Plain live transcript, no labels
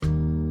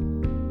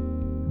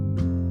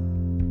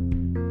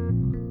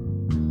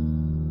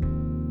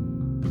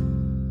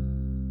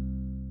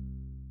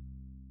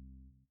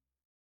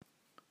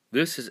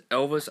This is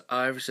Elvis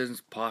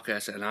Iverson's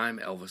podcast, and I'm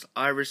Elvis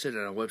Iverson,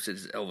 and our website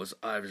is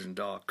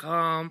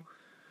elvisiverson.com.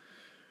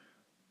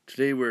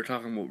 Today we're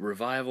talking about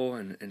revival,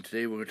 and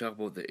today we're going to talk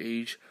about the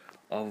age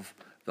of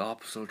the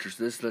apostolic church.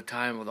 This is the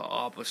time of the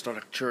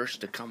apostolic church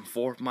to come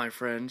forth, my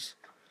friends.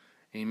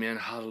 Amen.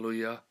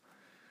 Hallelujah.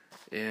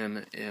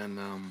 And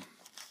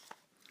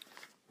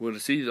we're going to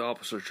see the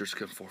apostolic church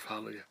come forth.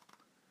 Hallelujah.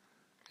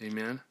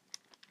 Amen.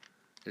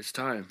 It's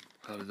time.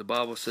 Hallelujah. The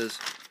Bible says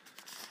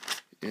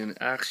in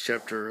Acts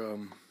chapter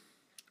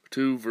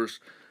 2, verse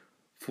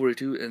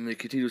 42, and they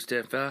continue to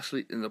stand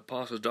fastly in the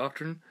apostles'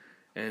 doctrine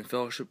and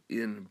fellowship,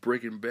 in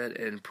breaking bread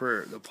and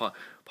prayer. The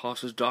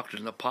apostles'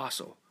 doctrine, the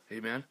apostle.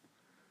 Amen.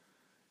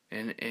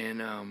 And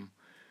it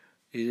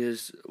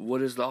is,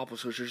 what is the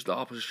apostolic church? The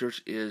apostolic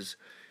church is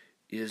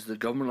the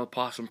government of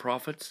apostles and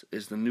prophets,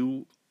 is the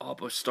new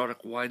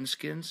apostolic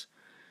wineskins,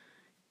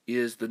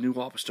 is the new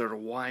apostolic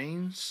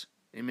wines.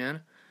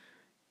 Amen.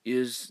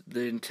 Is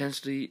the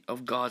intensity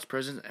of God's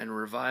presence and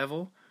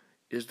revival,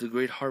 is the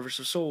great harvest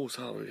of souls.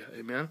 Hallelujah.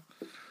 Amen.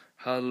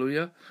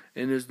 Hallelujah.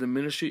 And is the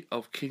ministry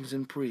of kings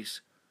and priests.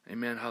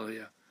 Amen.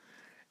 Hallelujah.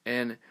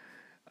 And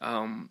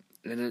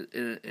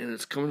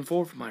it's coming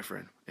forth, my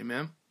friend.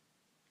 Amen.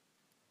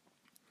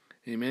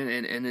 Amen.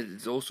 And it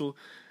is also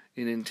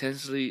an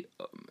intensely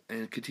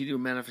and continual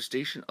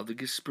manifestation of the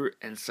gift of Spirit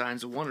and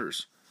signs and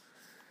wonders.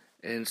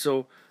 And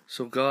so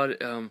God,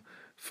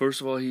 first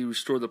of all, He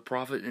restored the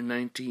prophet in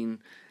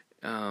 1980.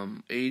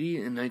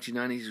 In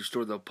 1990, He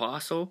restored the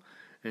apostle.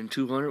 In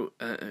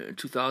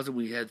 2000,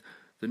 we had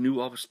the new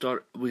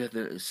apostolic. We had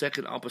the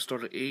second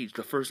apostolic age.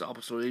 The first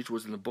apostolic age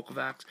was in the book of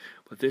Acts,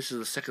 but this is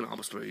the second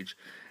apostolic age.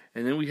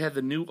 And then we had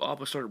the new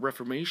apostolic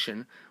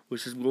Reformation,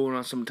 which is going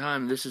on some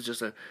time. This is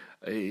just a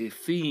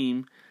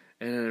theme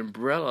and an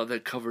umbrella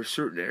that covers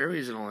certain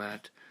areas and all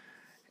that.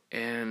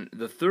 And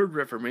the third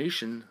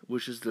Reformation,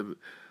 which is the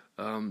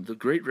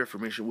Great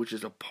Reformation, which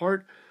is a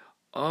part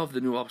of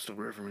the New Apostolic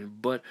Reformation,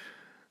 but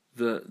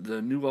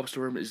the New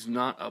Apostolic Reformation is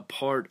not a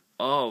part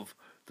of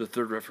the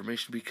Third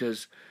Reformation,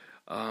 because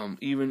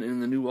even in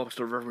the New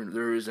Apostolic Reformation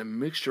there is a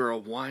mixture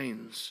of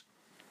wines,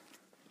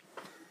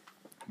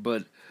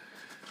 but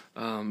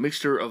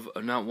mixture of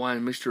not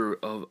wine, mixture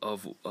of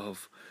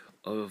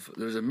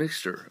there's a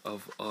mixture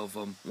of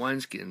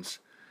wineskins,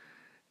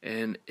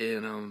 and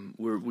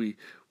where we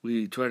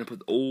try to put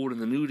the old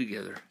and the new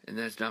together, and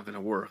that's not going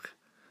to work.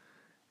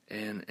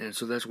 And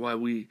so that's why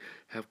we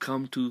have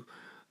come to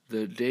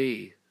the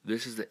day.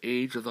 This is the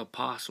age of the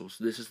apostles.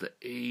 This is the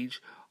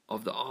age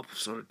of the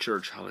apostolic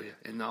church. Hallelujah.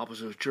 And the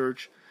apostolic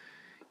church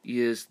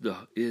is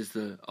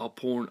the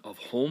outpouring of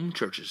home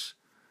churches,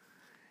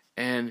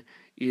 and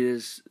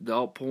is the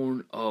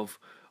outpouring of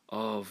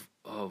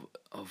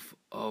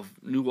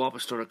new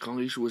apostolic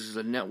congregation, which is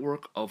a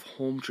network of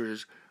home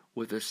churches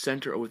with a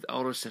center or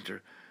without a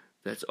center,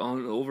 that's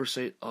on the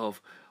oversight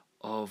of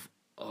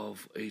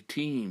a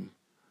team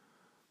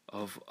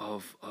of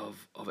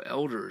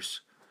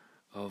elders,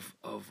 of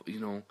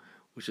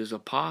which is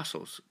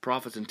apostles,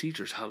 prophets, and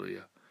teachers.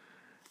 Hallelujah.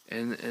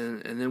 And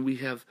then we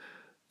have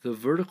the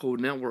vertical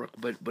network,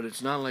 but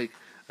it's not like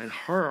a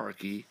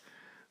hierarchy,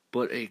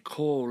 but a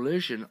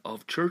coalition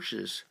of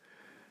churches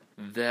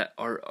that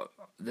are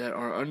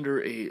under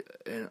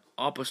an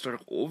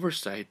apostolic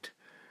oversight,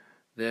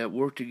 that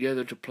work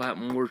together to plant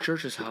more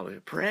churches.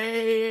 Hallelujah.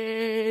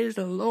 Praise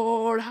the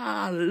Lord.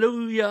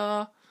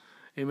 Hallelujah.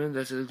 Amen.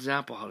 That's an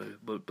example. Hallelujah.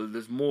 But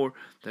there's more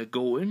that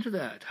go into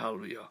that.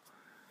 Hallelujah.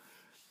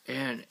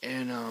 And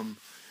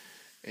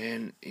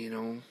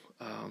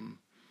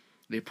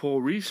they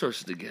pull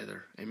resources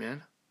together.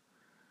 Amen.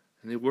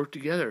 And they work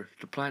together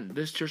to plant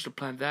this church, to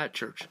plant that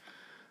church.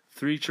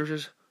 3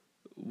 churches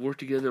work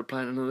together to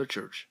plant another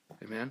church.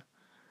 Amen.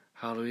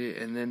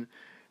 Hallelujah. And then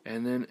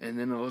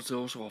there's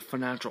also a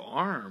financial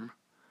arm.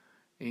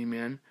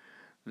 Amen.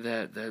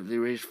 That they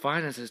raise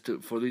finances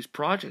for these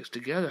projects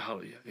together.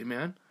 Hallelujah.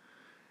 Amen.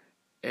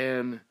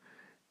 And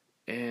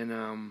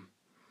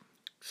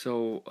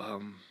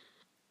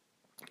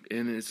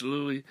it's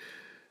literally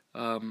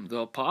the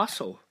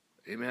apostle.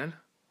 Amen.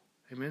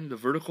 Amen. The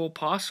vertical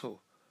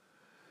apostle.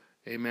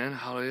 Amen.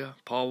 Hallelujah.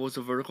 Paul was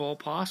a vertical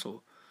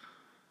apostle.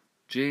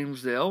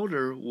 James the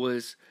elder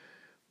was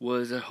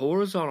a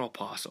horizontal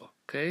apostle.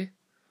 Okay.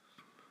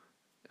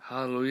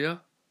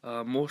 Hallelujah.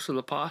 Most of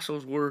the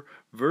apostles were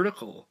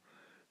vertical.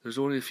 There's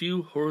only a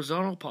few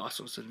horizontal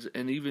apostles,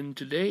 and even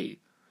today.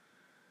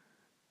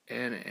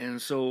 But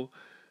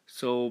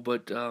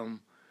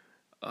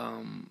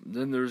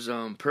then there's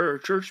prayer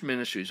church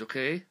ministries,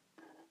 okay,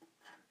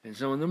 and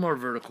some of them are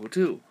vertical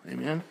too.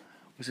 Amen.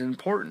 Which is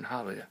important.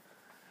 Hallelujah.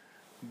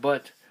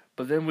 But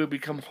then we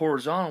become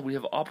horizontal. We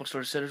have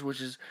apostolic centers, which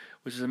is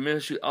a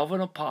ministry of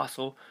an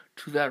apostle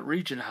to that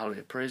region.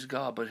 Hallelujah. Praise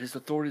God. But his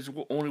authority is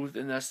only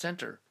within that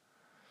center.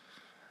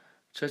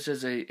 Such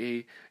as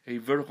a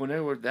vertical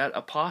network, that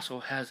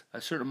apostle has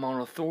a certain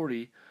amount of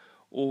authority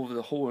over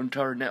the whole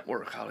entire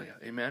network. Hallelujah.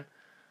 Amen.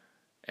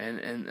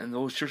 And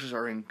those churches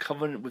are in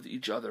covenant with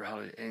each other.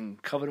 Hallelujah.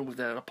 And covenant with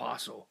that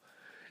apostle.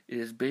 It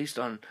is based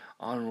on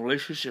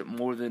relationship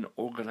more than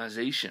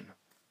organization.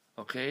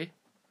 Okay,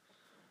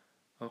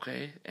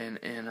 and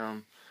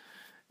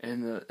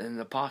the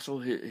apostle,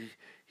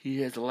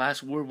 he has the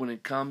last word when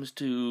it comes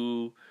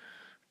to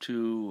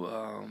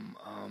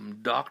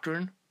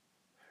doctrine,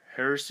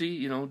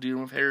 heresy.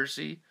 Dealing with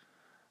heresy,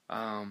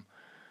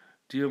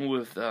 dealing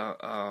with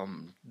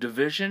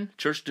division,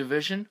 church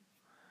division,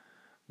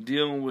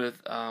 dealing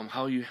with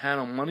how you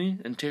handle money,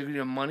 integrity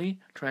of money,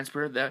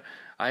 transparent. That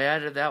I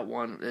added that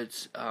one.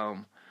 It's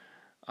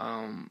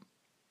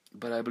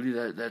but I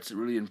believe that's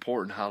really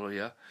important.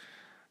 Hallelujah.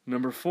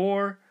 Number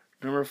four,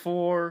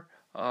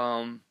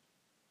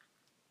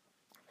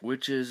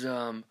 which is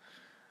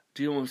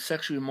dealing with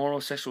sexually immoral,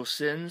 sexual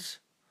sins.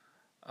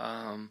 We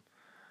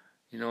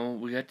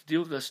have to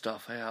deal with this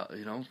stuff.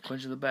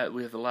 Clenching the bat.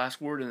 We have the last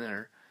word in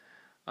there.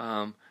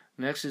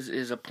 Next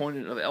is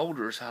appointing of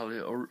elders,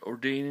 hallelujah, or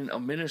ordaining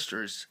of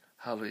ministers,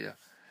 hallelujah.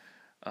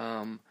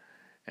 And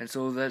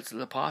so that's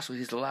the apostle.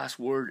 He's the last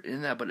word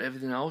in that, but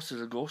everything else is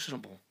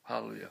negotiable,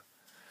 hallelujah.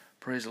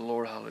 Praise the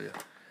Lord, hallelujah.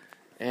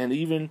 And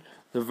even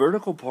the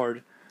vertical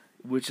part,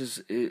 which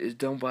is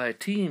done by a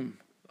team,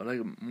 like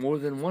more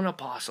than one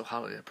apostle,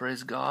 hallelujah.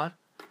 Praise God,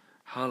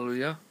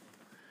 hallelujah.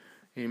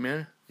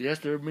 Amen. Yes,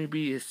 there may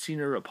be a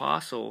senior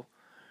apostle,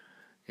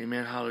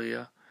 amen,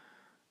 hallelujah.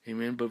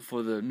 Amen. But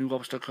for the new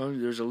apostolic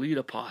community, there's a lead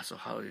apostle.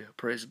 Hallelujah.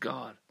 Praise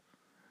God.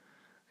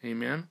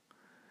 Amen.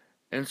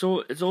 And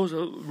so it's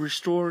also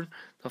restoring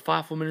the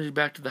fivefold ministry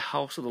back to the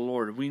house of the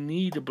Lord. We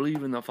need to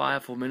believe in the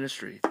fivefold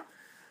ministry.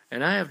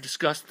 And I have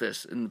discussed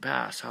this in the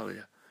past.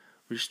 Hallelujah.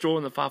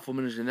 Restoring the fivefold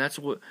ministry. And that's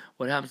what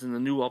happens in the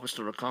new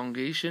apostolic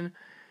congregation.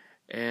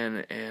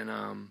 And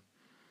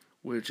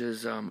which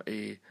is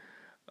a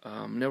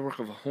network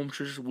of home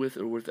churches with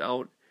or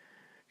without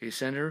a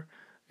center.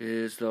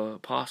 Is the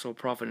apostle,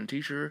 prophet, and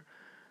teacher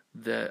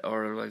that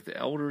are like the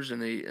elders,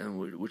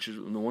 which is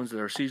the ones that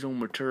are seasonal,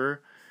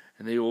 mature,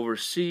 and they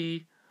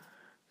oversee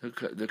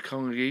the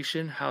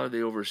congregation. How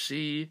they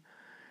oversee,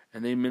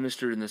 and they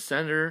minister in the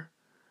center,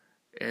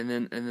 and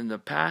then the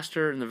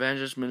pastor and the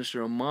evangelist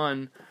minister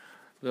among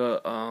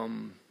the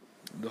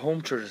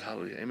home churches.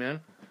 Hallelujah,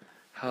 amen,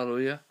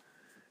 hallelujah,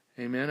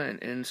 amen.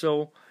 And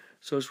so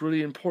it's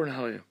really important.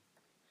 Hallelujah.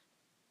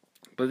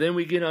 But then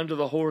we get onto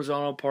the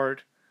horizontal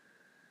part.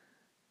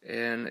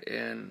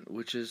 And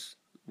which is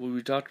what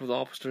we talked about, the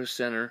apostolic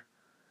center,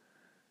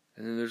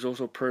 and then there's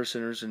also prayer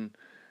centers, but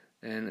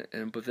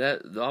the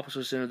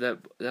apostolic center, that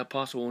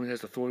apostle only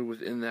has authority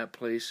within that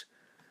place,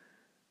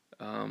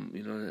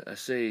 I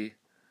say,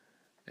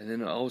 and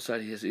then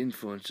outside he has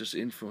influence, just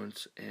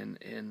influence, and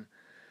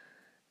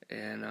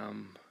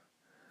then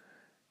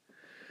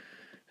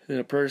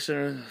a prayer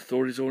center,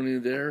 authority is only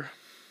there,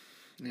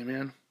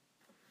 amen.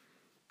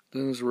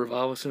 Then there's a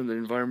revival center, the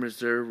environment is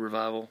there,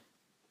 revival.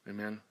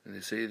 Amen. And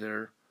they say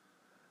there.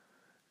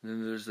 And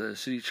then there's the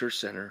City Church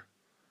Center.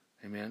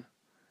 Amen.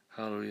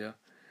 Hallelujah.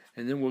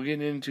 And then we're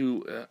getting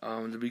into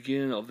the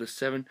beginning of the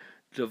 7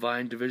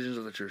 divine divisions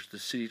of the church. The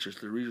City Church,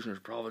 the Regional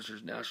Church, Province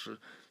Church, National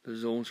Church, the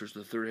Zone Church,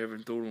 the Third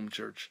Heaven Throne Room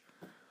Church.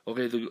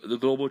 Okay, the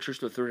Global Church,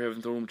 the Third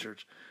Heaven Throne Room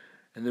Church.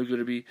 And they're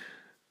going to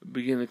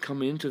begin to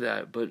come into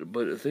that. But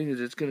the thing is,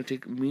 it's going to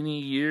take many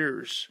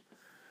years,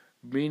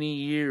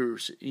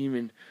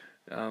 even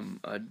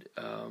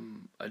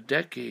a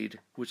decade,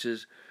 which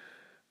is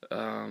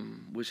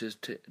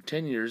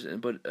 10 years,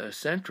 but a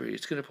century.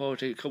 It's going to probably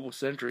take a couple of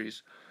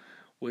centuries,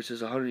 which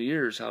is 100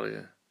 years.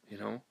 Hallelujah,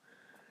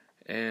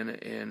 and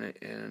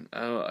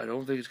I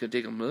don't think it's going to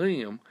take a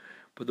millennium,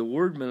 but the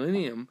word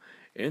millennium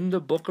in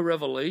the book of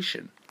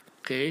Revelation,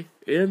 okay,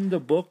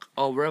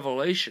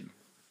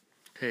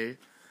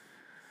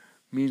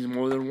 means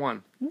more than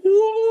one.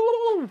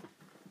 Woo!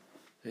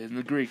 In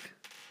the Greek,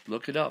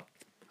 look it up.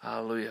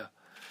 Hallelujah.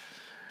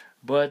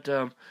 But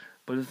the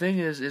thing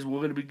is we're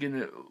going to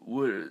begin.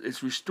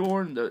 It's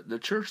restoring the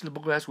church in the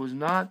book of Acts was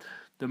not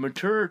the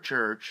mature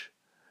church,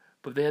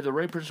 but they had the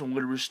right principles. We're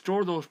going to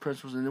restore those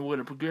principles, and then we're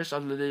going to progress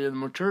on to the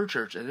mature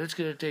church, and it's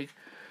going to take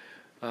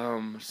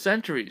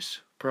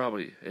centuries,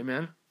 probably.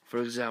 Amen.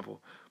 For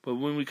example, but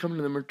when we come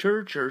to the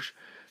mature church,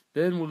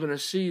 then we're going to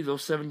see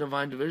those 7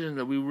 divine divisions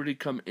that we really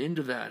come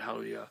into that.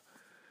 Hallelujah.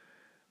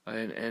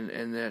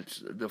 And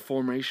that's the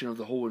formation of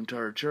the whole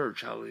entire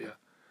church. Hallelujah.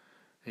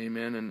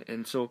 Amen.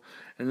 And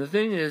the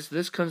thing is,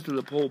 this comes to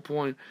the whole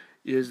point,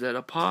 is that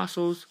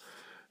apostles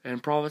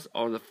and prophets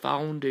are the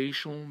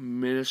foundational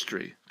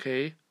ministry.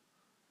 Okay?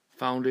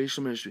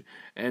 Foundational ministry.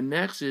 And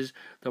next is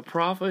the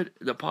prophet,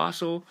 the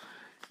apostle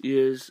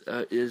is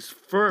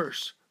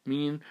first,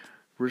 meaning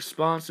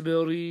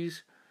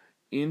responsibilities,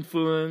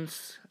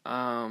 influence,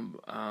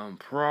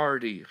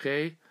 priority.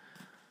 Okay?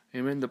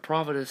 Amen. The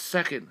prophet is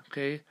second.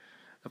 Okay?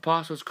 The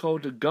apostle is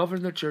called to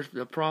govern the church.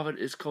 The prophet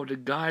is called to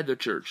guide the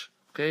church.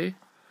 Okay?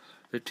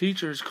 The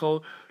teacher is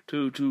called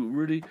to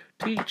really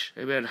teach.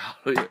 Amen.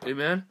 Hallelujah.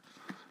 Amen.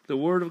 The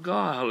word of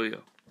God.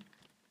 Hallelujah.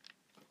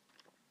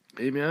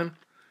 Amen.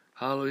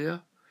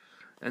 Hallelujah.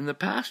 And the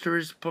pastor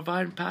is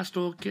providing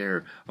pastoral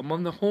care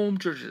among the home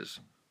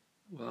churches.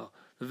 Wow.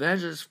 The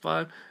evangelist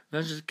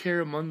care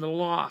among the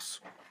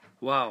lost.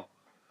 Wow.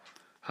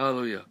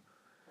 Hallelujah.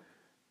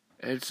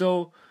 And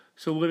so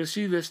So we're going to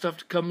see this stuff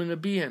to come into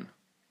being.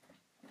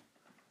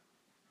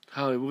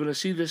 Hallelujah. We're going to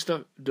see this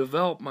stuff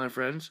develop, my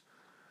friends.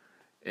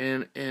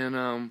 And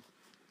so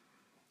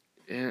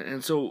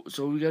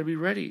we got to be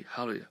ready.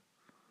 Hallelujah.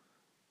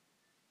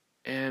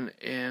 And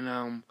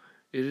it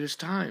is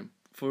time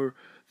for,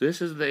 this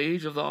is the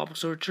age of the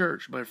apostolic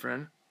church, my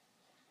friend.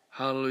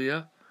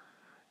 Hallelujah.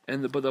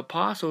 But the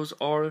apostles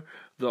are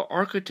the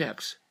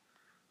architects,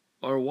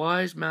 are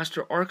wise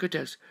master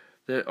architects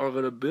that are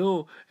going to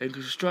build and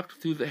construct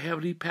through the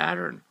heavenly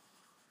pattern.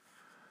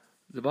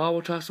 The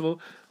Bible talks about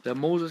that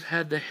Moses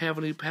had the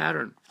heavenly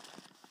pattern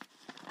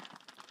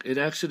in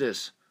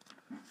Exodus.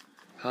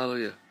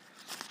 Hallelujah.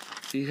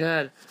 He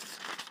had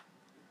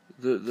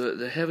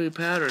the heavy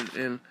pattern,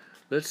 and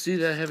let's see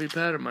that heavy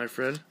pattern, my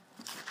friend.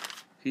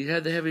 He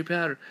had the heavy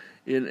pattern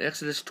in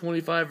Exodus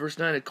 25, verse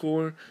 9,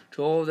 according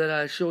to all that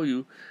I show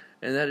you,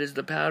 and that is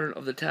the pattern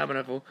of the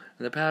tabernacle,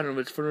 and the pattern of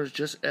its furnace,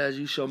 just as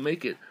you shall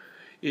make it.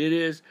 It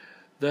is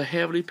the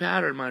heavenly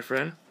pattern, my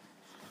friend.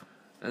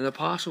 And the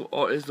apostle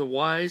is the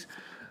wise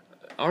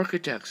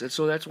architects, and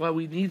so that's why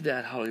we need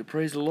that. Hallelujah.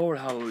 Praise the Lord.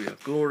 Hallelujah.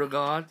 Glory to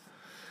God.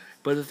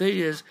 But the thing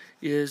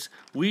is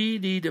we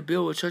need to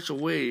build in such a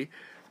way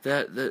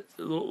that the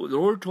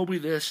Lord told me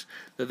this,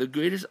 that the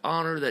greatest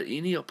honor that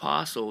any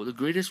apostle, the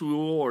greatest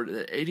reward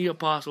that any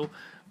apostle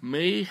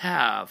may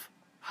have,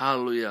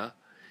 hallelujah,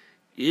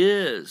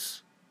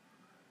 is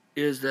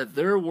that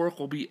their work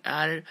will be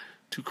added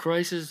to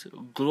Christ's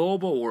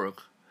global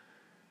work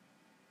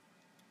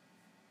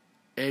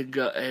and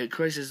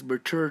Christ's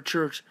mature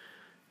church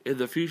in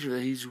the future,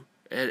 that he's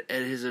at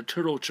his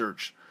eternal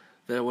church,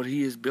 that what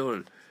he is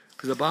building.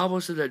 Because the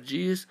Bible says that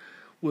Jesus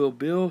will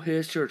build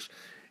his church.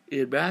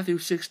 In Matthew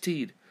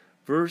 16,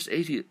 verse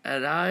 18,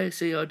 and I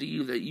say unto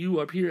you that you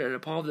are Peter, and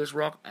upon this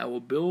rock I will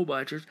build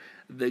my church,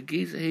 and the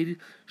gates of Hades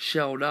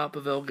shall not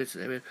prevail against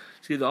it. Amen.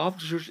 See, the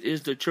Apostolic Church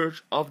is the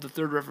church of the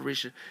Third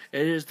Reformation.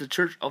 It is the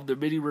church of the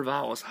many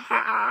revivals.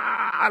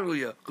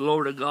 Hallelujah.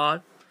 Glory to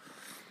God.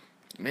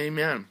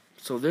 Amen.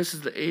 So this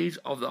is the age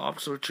of the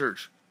Apostolic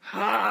Church.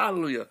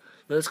 Hallelujah.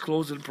 Let's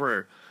close in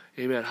prayer.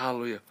 Amen.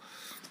 Hallelujah.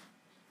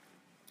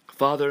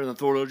 Father, in the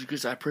authority of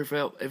Jesus, I pray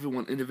for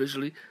everyone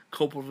individually,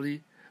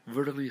 corporately,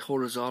 vertically,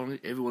 horizontally,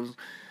 everyone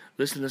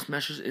listening to this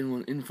message,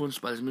 anyone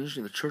influenced by this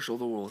ministry in the church of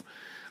the world.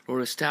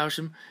 Lord, establish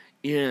them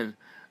in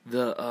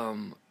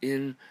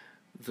the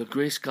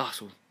grace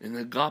gospel, in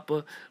the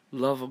agape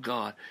love of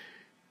God,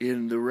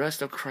 in the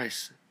rest of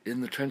Christ,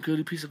 in the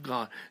tranquility peace of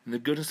God, in the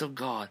goodness of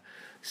God.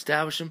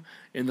 Establish them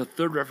in the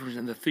third Reformation,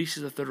 in the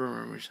thesis of the third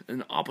Reformation, in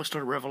the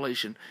apostolic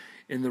revelation,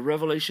 in the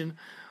revelation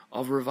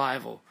of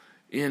revival,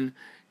 in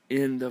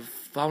the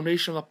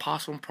foundation of the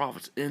apostles and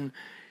prophets, in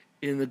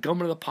the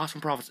government of the apostles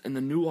and prophets, in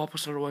the new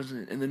apostolic wines,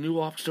 in the new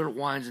apostolic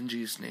wines, in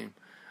Jesus' name.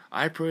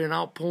 I pray an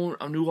outpouring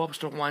of new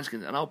apostolic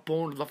wineskins, an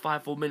outpouring of the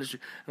fivefold ministry,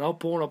 an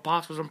outpouring of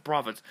apostles and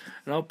prophets,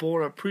 an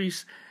outpouring of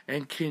priests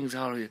and kings.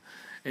 Hallelujah.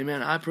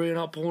 Amen. I pray an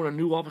outpouring of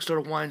new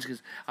apostolic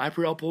wineskins. I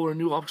pray an outpouring of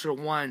new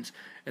apostolic wines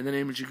in the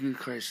name of Jesus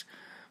Christ.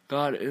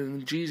 God,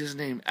 in Jesus'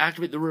 name,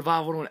 activate the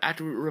revival,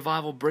 activate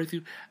revival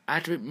breakthrough,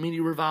 activate many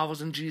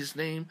revivals in Jesus'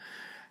 name.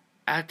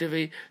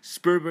 Activate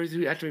spirit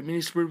breakthrough, activate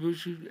many spirit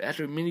breakthroughs,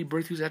 activate many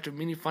breakthroughs, activate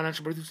many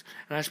financial breakthroughs,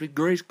 and I speak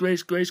grace,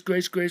 grace, grace,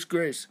 grace, grace,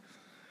 grace.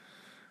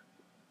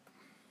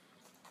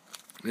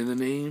 In the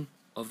name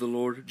of the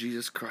Lord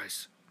Jesus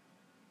Christ.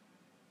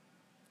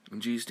 In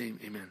Jesus' name,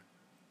 amen.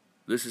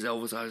 This is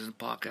Elvis Eisen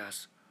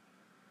Podcast.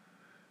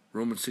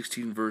 Romans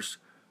 16, verse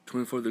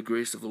 24, the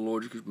grace of the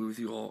Lord be with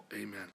you all. Amen.